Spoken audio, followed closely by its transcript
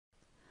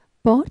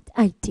Part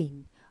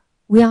 18.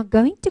 We are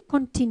going to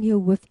continue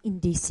with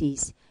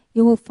indices.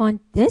 You will find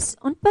this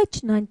on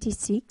page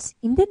 96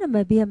 in the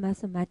Namibian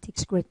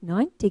Mathematics Grade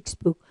 9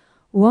 textbook,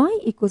 y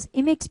equals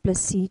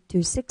mx+c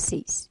to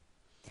success.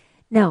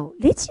 Now,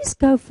 let's just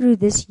go through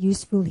this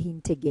useful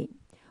hint again.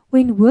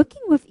 When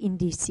working with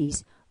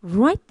indices,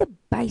 write the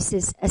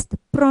basis as the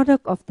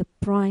product of the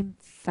prime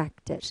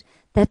factors.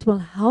 That will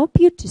help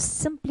you to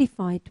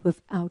simplify it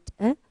without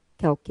a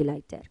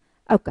calculator.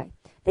 Okay,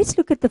 let's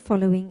look at the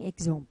following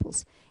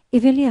examples.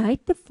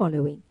 Evaluate the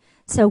following.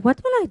 So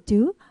what will I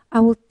do?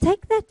 I will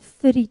take that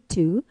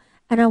 32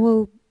 and I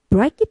will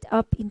break it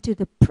up into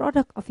the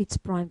product of its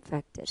prime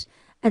factors.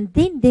 And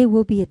then there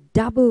will be a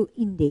double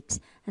index.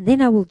 And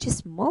then I will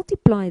just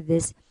multiply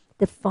this.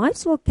 The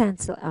 5s will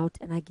cancel out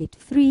and I get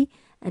 3.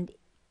 And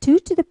 2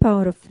 to the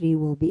power of 3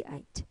 will be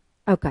 8.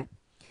 Okay.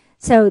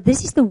 So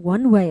this is the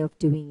one way of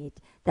doing it.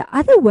 The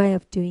other way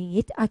of doing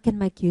it, I can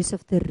make use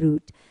of the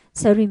root.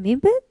 So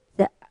remember,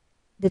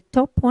 the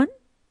top one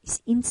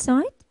is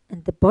inside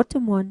and the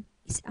bottom one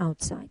is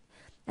outside.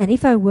 And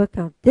if I work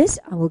out this,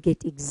 I will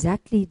get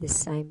exactly the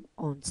same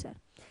answer.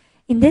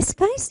 In this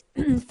case,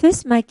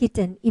 first make it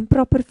an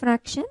improper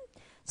fraction.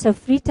 So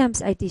 3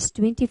 times 8 is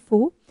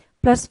 24,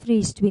 plus 3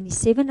 is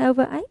 27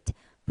 over 8.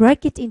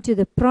 Break it into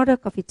the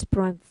product of its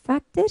prime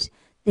factors,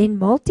 then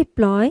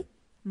multiply.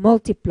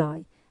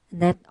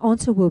 And that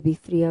answer will be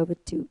 3 over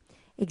 2.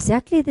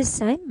 Exactly the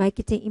same, make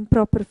it an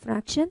improper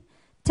fraction.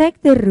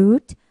 Take the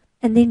root,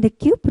 and then the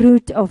cube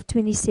root of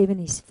 27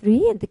 is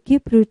 3, and the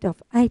cube root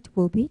of 8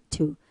 will be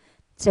 2.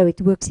 So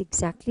it works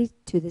exactly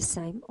to the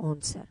same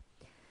answer.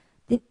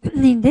 Then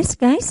in this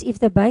case, if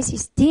the base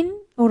is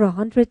 10 or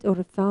 100 or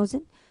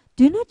 1,000,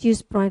 do not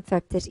use prime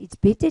factors. It's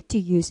better to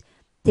use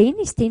 10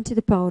 is 10 to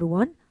the power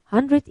 1,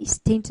 100 is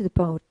 10 to the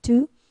power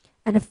 2,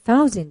 and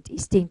 1,000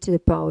 is 10 to the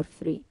power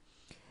 3.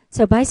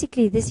 So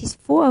basically, this is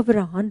 4 over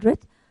 100.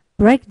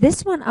 Break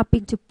this one up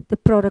into the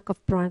product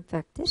of prime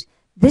factors.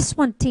 This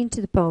one 10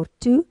 to the power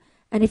 2.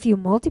 And if you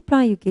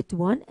multiply, you get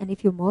 1. And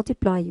if you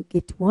multiply, you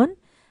get 1.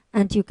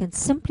 And you can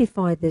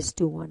simplify this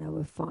to 1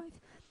 over 5.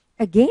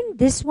 Again,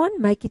 this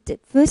one, make it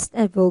at first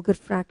a vulgar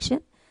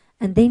fraction.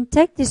 And then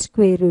take the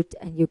square root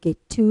and you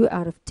get 2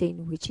 out of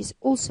 10, which is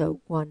also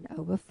 1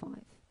 over 5.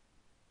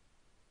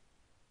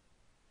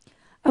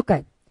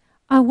 Okay,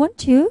 I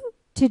want you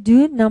to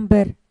do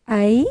number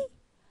A,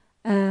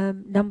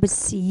 number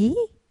C,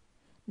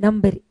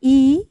 number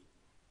E,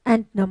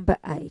 and number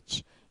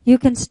H. You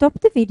can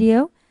stop the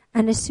video,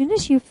 and as soon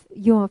as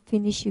you are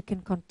finished, you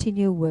can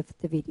continue with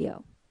the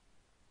video.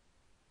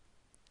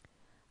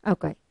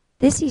 Okay,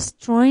 this is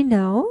try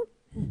now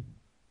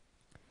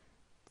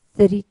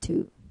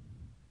 32.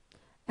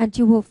 And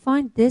you will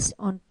find this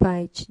on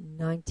page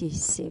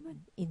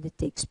 97 in the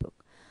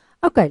textbook.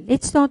 Okay,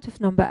 let's start with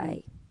number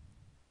A.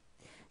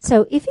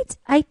 So if it's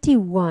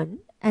 81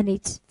 and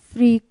it's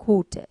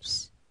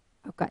 3/4.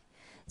 Okay,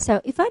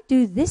 so if I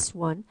do this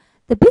one,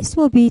 the best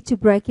will be to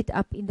break it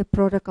up in the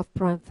product of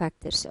prime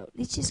factors. So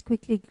let's just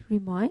quickly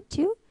remind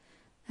you.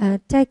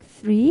 Take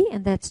 3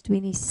 and that's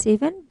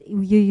 27.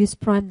 You use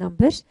prime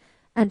numbers.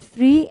 And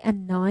 3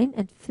 and 9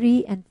 and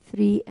 3 and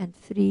 3 and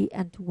 3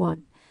 and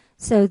 1.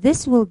 So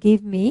this will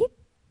give me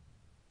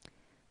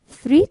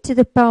 3 to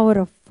the power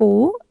of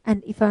 4.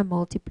 And if I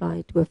multiply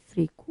it with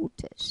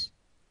 3/4.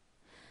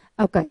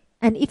 Okay,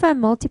 and if I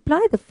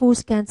multiply, the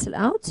 4's cancel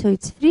out. So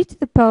it's 3 to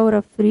the power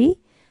of 3.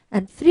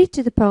 And 3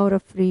 to the power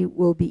of 3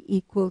 will be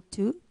equal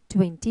to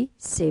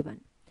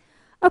 27.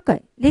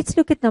 Okay, let's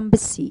look at number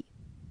C.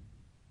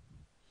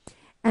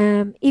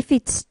 If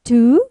it's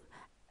 2,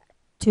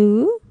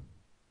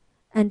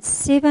 and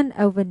 7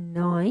 over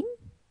 9.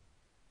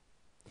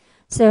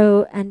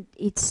 So, and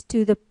it's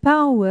to the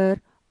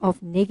power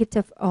of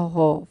negative a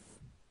half.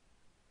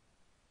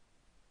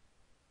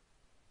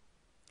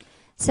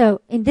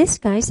 So, in this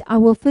case, I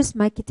will first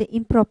make it an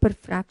improper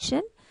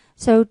fraction.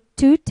 So,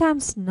 2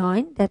 times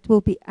 9, that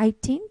will be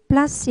 18,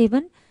 plus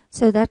 7.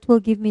 So, that will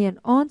give me an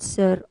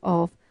answer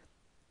of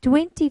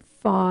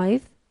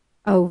 25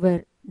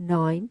 over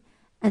 9.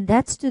 And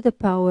that's to the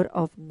power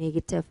of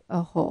negative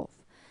a half.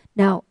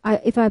 Now,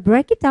 if I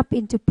break it up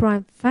into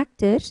prime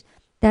factors,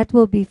 that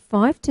will be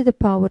 5 to the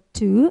power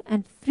 2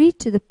 and 3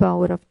 to the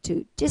power of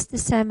 2. Just the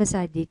same as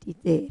I did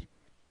it there.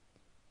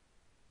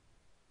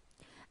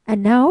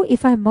 And now,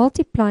 if I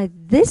multiply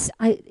this,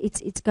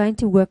 it's going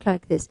to work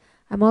like this.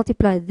 I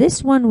multiply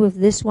this one with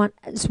this one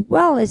as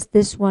well as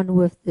this one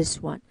with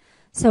this one.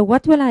 So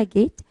what will I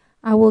get?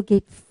 I will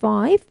get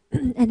 5.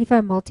 And if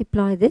I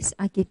multiply this,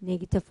 I get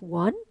negative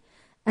 1.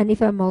 And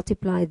if I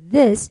multiply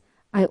this,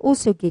 I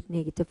also get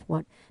negative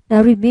 1.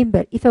 Now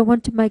remember, if I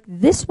want to make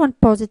this one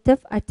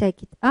positive, I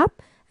take it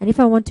up. And if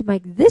I want to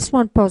make this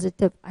one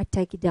positive, I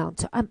take it down.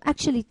 So I'm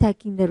actually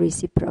taking the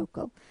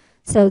reciprocal.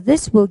 So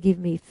this will give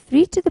me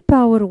 3 to the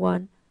power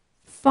 1,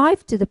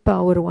 5 to the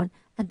power 1,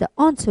 and the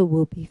answer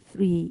will be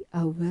 3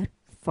 over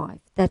 5.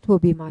 That will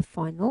be my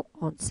final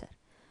answer.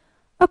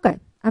 Okay,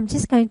 I'm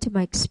just going to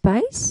make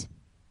space.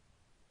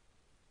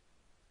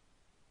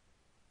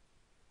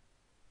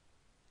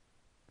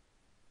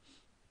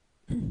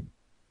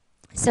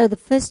 So the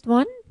first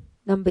one,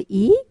 number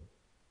E.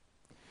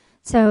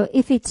 So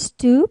if it's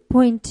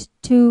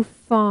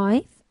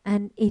 2.25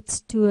 and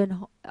it's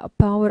to a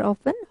power of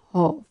a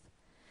half.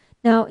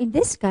 Now in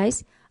this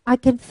case, I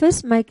can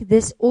first make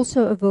this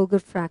also a vulgar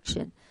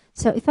fraction.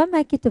 So if I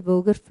make it a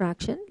vulgar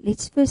fraction,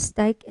 let's first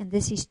take, and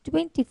this is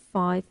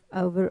 25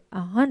 over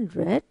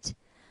 100,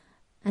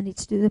 and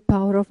it's to the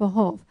power of a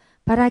half.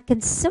 But I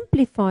can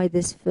simplify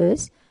this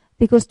first,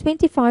 because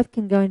 25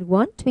 can go in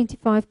 1,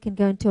 25 can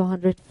go into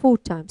 100 4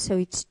 times. So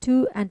it's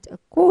 2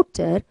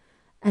 1/4,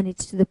 and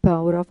it's to the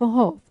power of a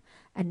half.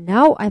 And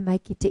now I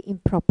make it an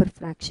improper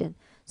fraction.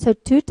 So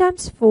 2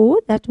 times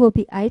 4, that will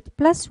be 8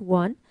 plus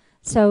 1.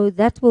 So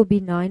that will be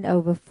 9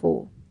 over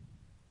 4.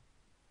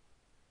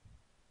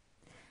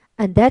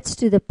 And that's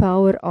to the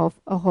power of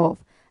a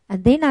half.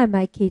 And then I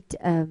make it,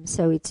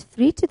 so it's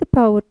 3 to the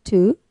power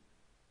 2,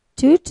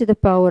 2 to the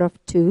power of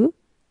 2,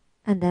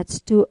 and that's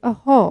to a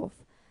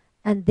half.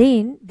 And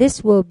then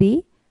this will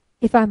be,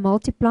 if I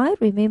multiply,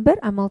 remember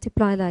I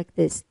multiply like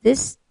this.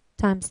 This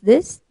times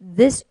this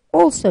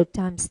also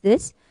times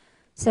this.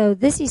 So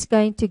this is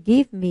going to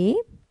give me,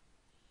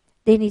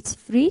 then it's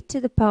 3 to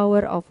the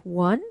power of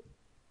 1,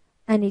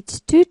 and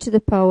it's 2 to the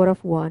power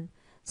of 1.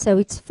 So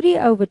it's 3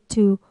 over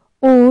 2,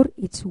 or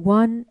it's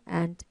 1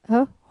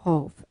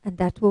 1/2. And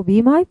that will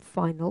be my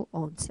final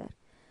answer.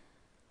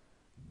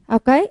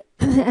 Okay,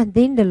 and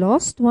then the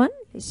last one,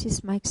 let's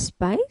just make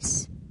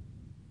space.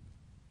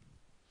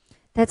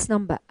 That's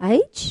number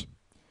H.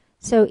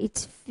 So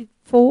it's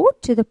 4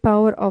 to the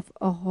power of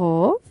a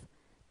half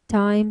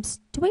times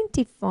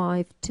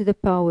 25 to the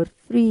power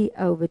 3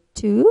 over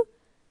 2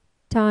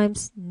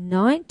 times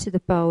 9 to the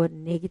power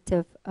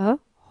negative a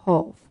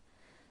half.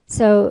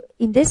 So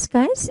in this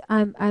case,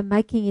 I'm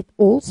making it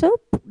also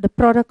the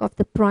product of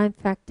the prime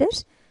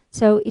factors.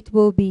 So it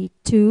will be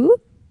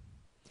 2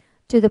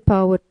 to the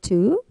power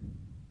 2,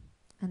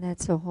 and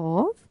that's a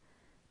half,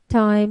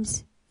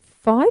 times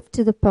 5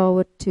 to the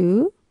power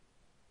 2,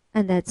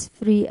 and that's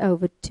 3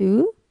 over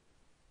 2,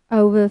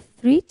 over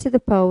 3 to the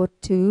power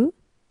 2,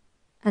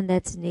 and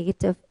that's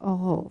negative a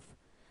half.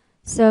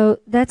 So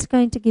that's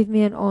going to give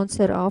me an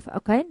answer of,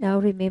 okay, now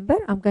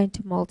remember, I'm going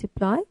to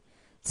multiply.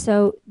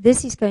 So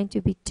this is going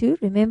to be 2.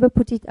 Remember,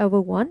 put it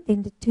over 1.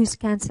 Then the 2's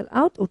cancel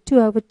out, or 2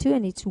 over 2,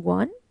 and it's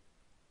 1.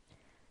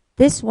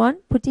 This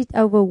one, put it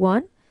over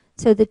 1.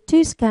 So the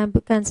 2's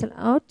cancel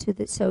out,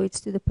 so it's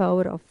to the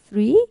power of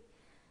 3.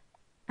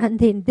 And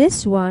then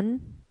this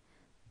one,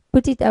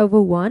 put it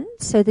over 1.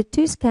 So the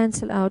 2's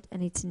cancel out,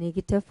 and it's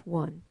negative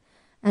 1.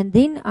 And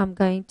then I'm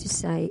going to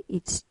say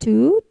it's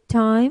 2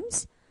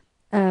 times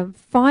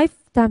 5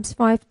 times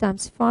 5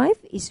 times 5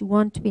 is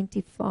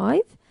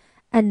 125.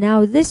 And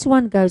now this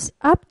one goes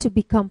up to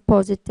become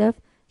positive,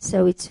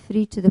 so it's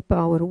 3 to the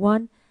power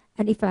 1.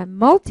 And if I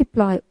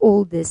multiply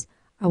all this,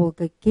 I will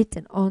get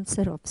an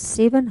answer of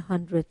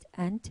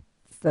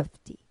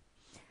 750.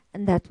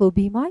 And that will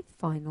be my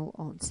final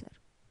answer.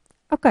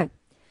 Okay,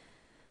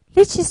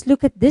 let's just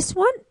look at this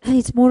one.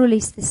 It's more or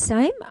less the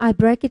same. I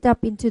break it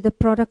up into the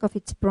product of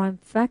its prime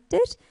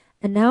factors.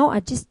 And now I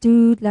just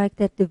do like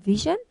that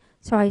division.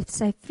 So I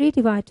say 3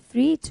 divided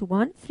 3, it's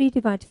 1. 3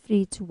 divided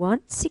 3, it's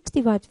 1. 6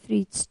 divided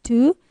 3, it's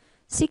 2.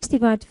 6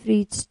 divided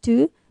 3, it's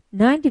 2.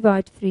 9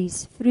 divided 3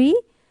 is 3.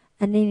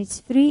 And then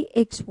it's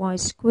 3xy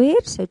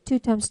squared. So 2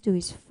 times 2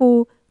 is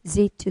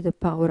 4z to the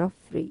power of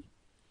 3.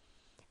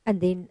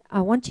 And then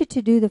I want you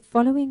to do the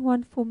following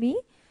one for me.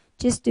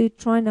 Just do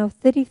try now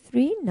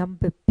 33,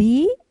 number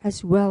B,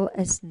 as well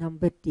as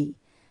number D.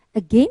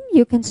 Again,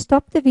 you can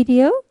stop the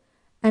video.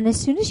 And as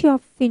soon as you are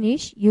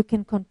finished, you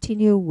can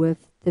continue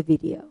with the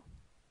video.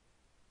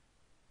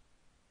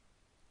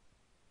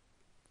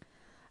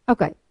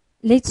 Okay,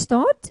 let's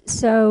start.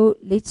 So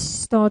let's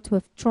start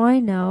with try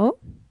now.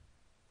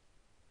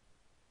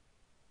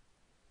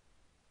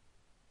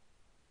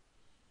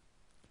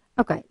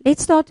 Okay,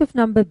 let's start with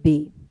number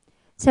B.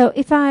 So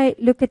if I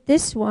look at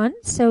this one,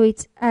 so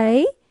it's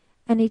A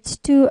and it's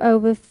 2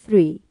 over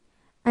 3.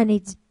 And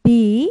it's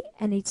B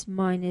and it's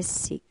minus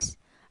 6.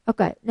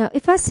 Okay, now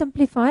if I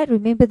simplify,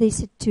 remember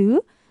there's a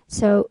 2.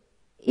 So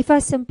if I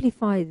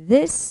simplify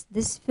this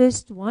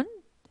first one,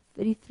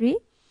 33,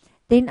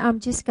 then I'm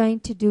just going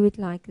to do it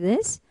like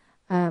this.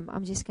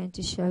 I'm just going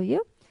to show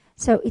you.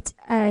 So it's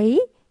A,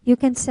 you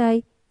can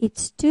say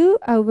it's 2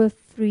 over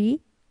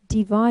 3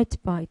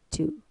 divided by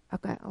 2.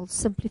 Okay, I'll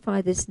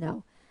simplify this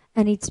now.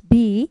 And it's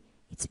B,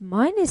 it's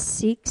minus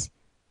 6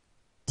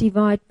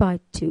 divided by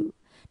 2.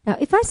 Now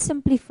if I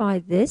simplify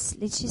this,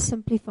 let's just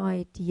simplify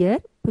it here,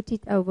 put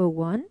it over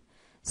 1.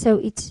 So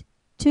it's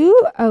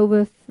 2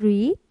 over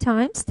 3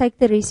 times, take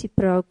the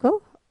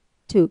reciprocal,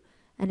 2.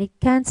 And it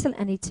cancel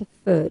and it's a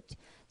third.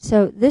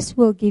 So this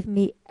will give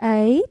me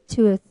A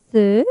to a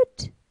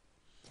third.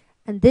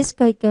 And this is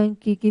going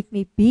to give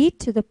me B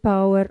to the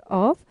power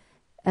of,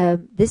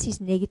 this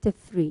is negative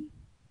 3.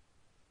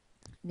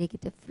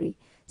 Negative 3.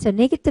 So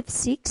negative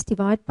 6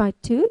 divided by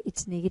 2,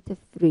 it's negative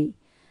 3.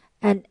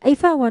 And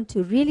if I want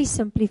to really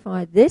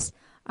simplify this,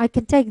 I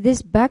can take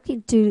this back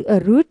into a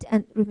root.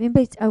 And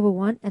remember, it's over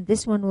 1, and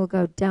this one will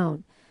go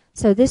down.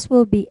 So this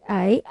will be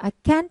A. I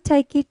can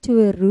take it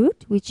to a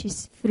root, which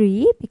is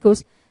 3,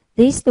 because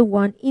there's the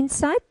 1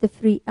 inside, the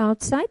 3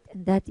 outside,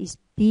 and that is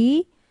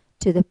B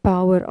to the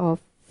power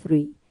of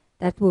 3.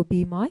 That will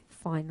be my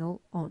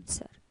final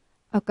answer.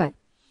 Okay.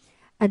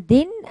 And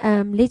then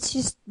let's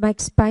just make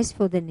space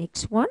for the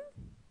next one.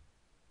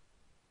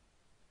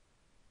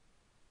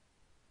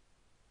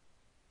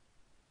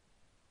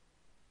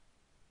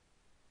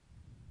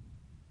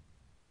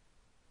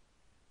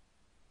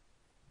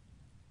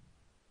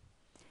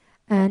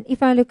 And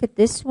if I look at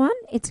this one,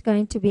 it's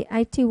going to be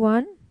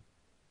 81,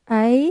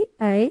 A,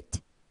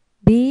 8,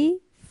 B,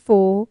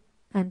 4,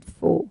 and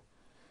 4.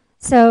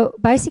 So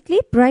basically,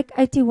 break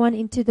 81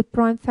 into the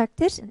prime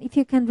factors. And if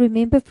you can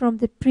remember from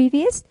the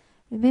previous,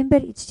 remember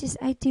it's just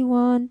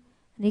 81,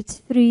 and it's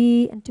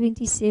 3, and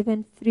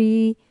 27,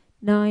 3,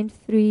 9,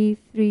 3,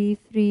 3,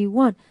 3,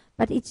 1.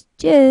 But it's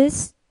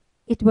just,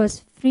 it was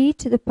 3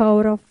 to the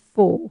power of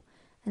 4.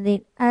 And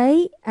then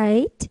A,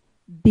 8,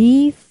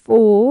 B,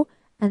 4,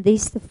 and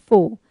there's the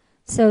 4.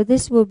 So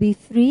this will be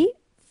 3,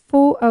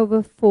 4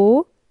 over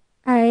 4,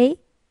 A,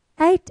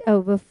 8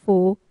 over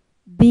 4,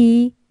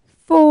 B,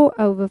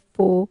 4 over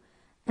 4,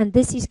 and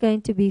this is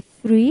going to be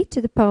 3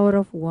 to the power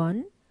of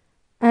 1,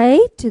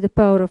 A to the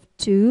power of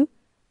 2,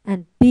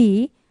 and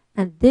B,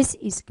 and this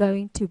is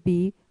going to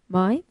be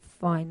my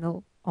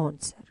final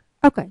answer.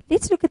 Okay,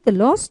 let's look at the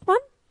last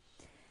one.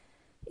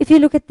 If you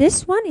look at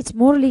this one, it's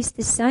more or less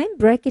the same.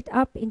 Break it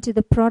up into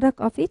the product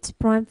of its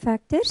prime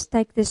factors.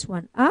 Take this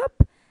one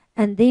up,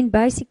 and then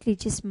basically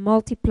just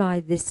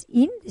multiply this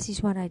in. This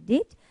is what I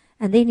did.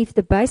 And then if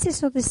the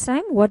bases are the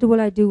same, what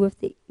will I do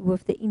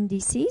with the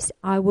indices?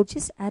 I will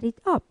just add it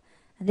up.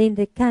 And then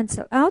they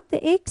cancel out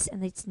the x,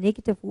 and it's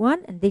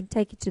 -1, and then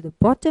take it to the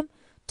bottom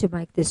to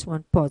make this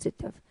one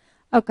positive.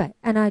 Okay,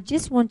 and I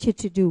just want you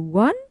to do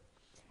 1,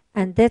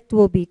 and that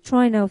will be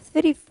try now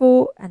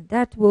 34, and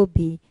that will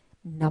be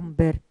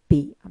number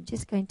B. I'm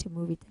just going to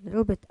move it a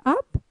little bit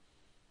up.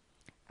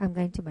 I'm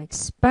going to make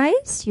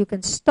space. You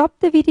can stop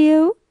the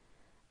video,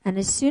 and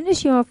as soon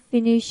as you are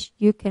finished,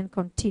 you can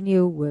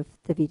continue with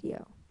the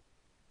video.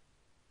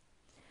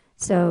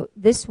 So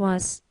this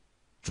was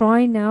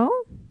try now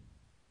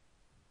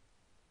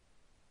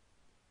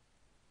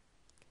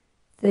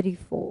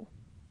 34.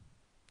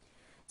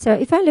 So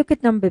if I look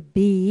at number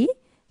B,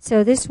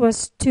 so this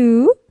was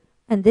 2,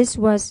 and this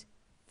was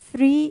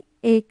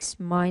 3x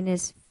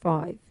minus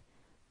 5.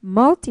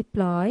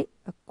 Multiply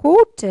a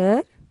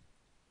quarter,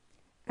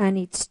 and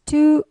it's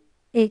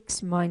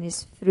 2x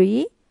minus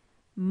 3.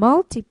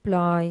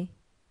 Multiply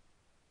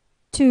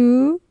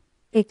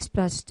 2x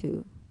plus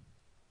 2.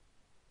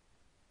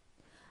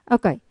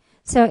 Okay,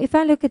 so if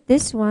I look at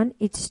this one,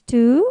 it's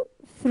 2,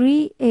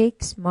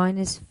 3x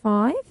minus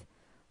 5.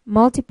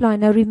 Multiply,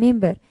 now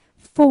remember,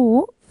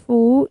 4,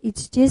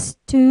 it's just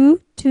 2,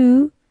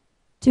 2,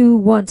 2,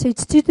 1. So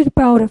it's 2 to the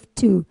power of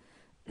 2.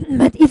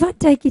 But if I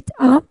take it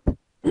up,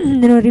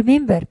 now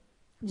remember,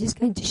 I'm just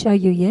going to show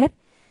you here.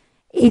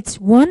 It's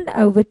 1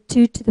 over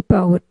 2 to the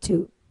power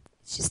 2.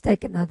 Let's just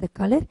take another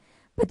color.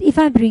 But if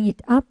I bring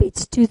it up,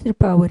 it's 2 to the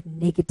power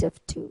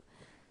 -2.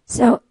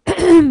 So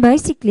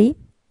basically,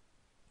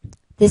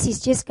 this is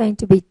just going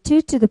to be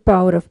 2 to the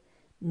power of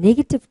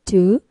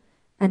 -2,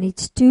 and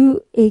it's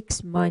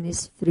 2x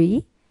minus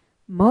 3.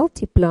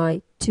 Multiply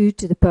 2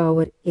 to the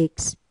power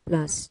x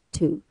plus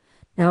 2.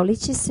 Now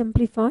let's just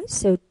simplify.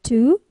 So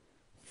 2,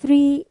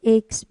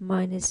 3x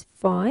minus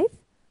 5,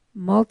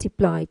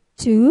 multiply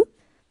 2.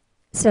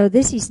 So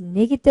this is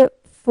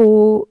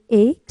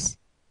 -4x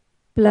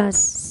plus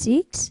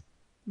 6,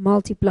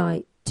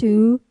 multiply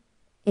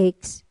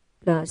 2x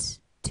plus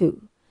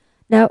 2.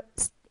 Now,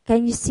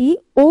 can you see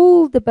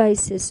all the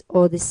bases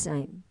are the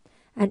same?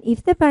 And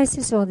if the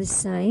bases are the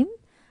same,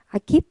 I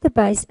keep the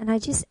base and I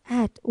just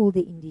add all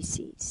the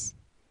indices.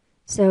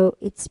 So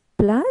it's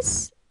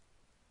plus,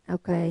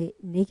 okay,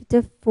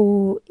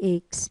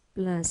 -4x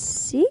plus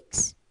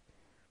 6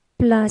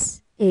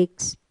 plus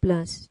x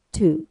plus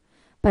 2.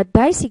 But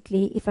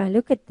basically, if I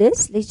look at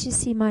this, let's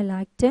just see my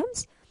like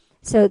terms.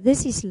 So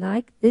this is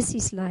like, this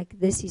is like,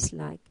 this is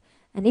like.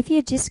 And if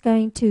you're just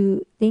going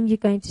to, then you're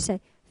going to say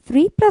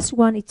 3 plus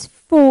 1, it's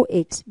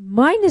 4x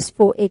minus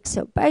 4x.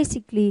 So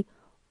basically,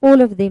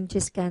 all of them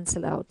just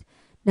cancel out.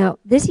 Now,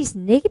 this is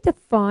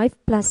 -5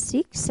 plus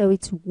 6, so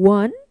it's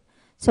 1.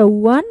 So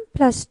 1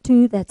 plus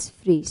 2, that's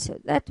 3. So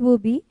that will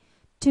be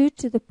 2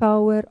 to the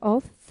power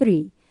of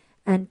 3.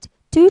 And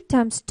 2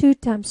 times 2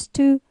 times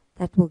 2,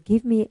 that will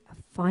give me a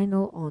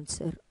final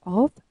answer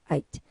of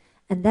 8.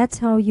 And that's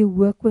how you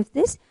work with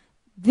this.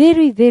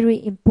 Very,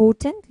 very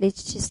important.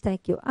 Let's just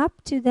take you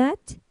up to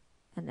that.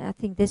 And I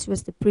think this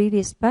was the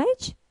previous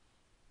page.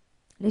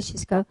 Let's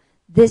just go.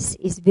 This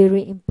is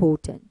very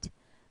important.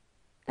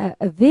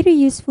 A very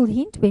useful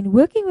hint when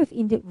working with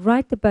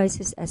write the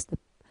bases as the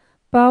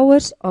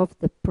powers of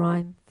the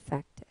prime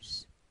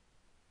factors.